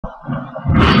Hey,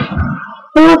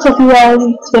 what's up, you guys?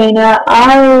 It's Dana.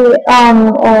 I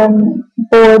am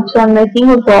bored, so I'm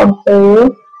making a vlog for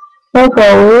you, like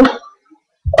always.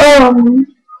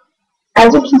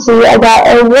 As you can see, I got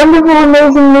a wonderful,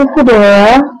 amazing new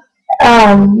Fedora.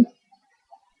 Um,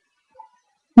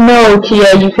 no,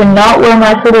 Tia, you cannot wear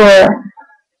my Fedora.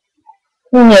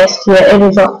 Yes, Tia, it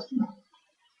is awesome.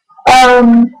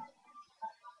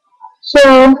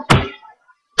 So,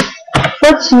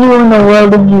 what's new in the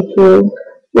world of YouTube?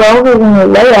 Well, there's a new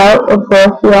layout, of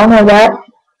course, we all know that.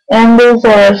 And there's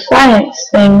a science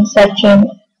thing section.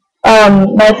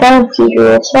 My science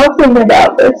teacher was talking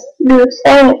about this new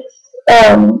science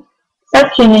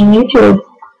section in YouTube.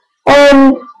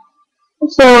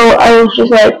 So I was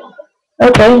just like,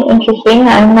 okay, interesting.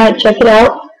 I might check it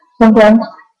out sometime.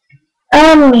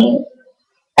 I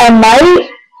might,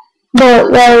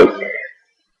 but like,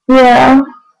 yeah.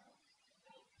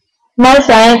 My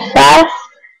science class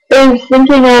is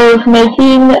thinking of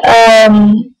making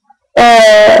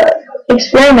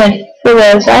experiment for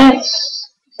the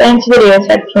science video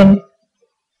section.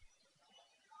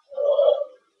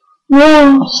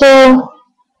 Yeah, so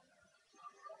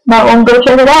might want to go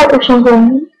check it out or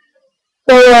something.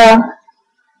 So yeah.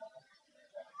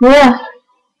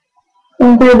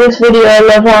 Through this video, I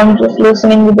love how I'm just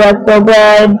listening to Black Veil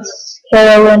Brides,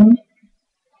 Carolyn.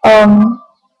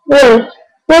 Really,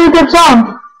 really good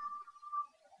song.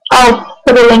 I'll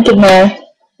put a link in the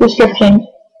description.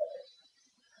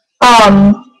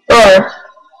 Or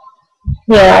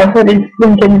yeah, I'll put a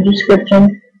link in the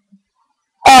description.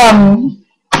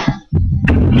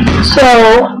 So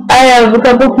I have a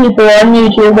couple people on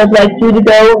YouTube I'd like you to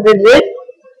go visit.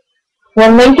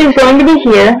 One link is going to be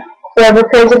here for every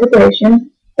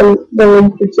clarification. The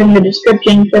link is in the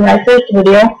description for my first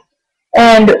video.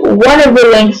 And one of the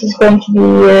links is going to be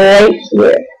right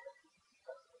here.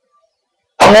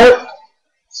 Alright?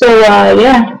 So,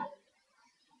 yeah.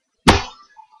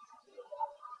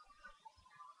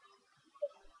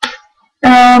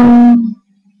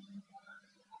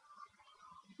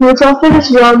 That's all for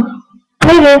this vlog.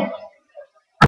 Later.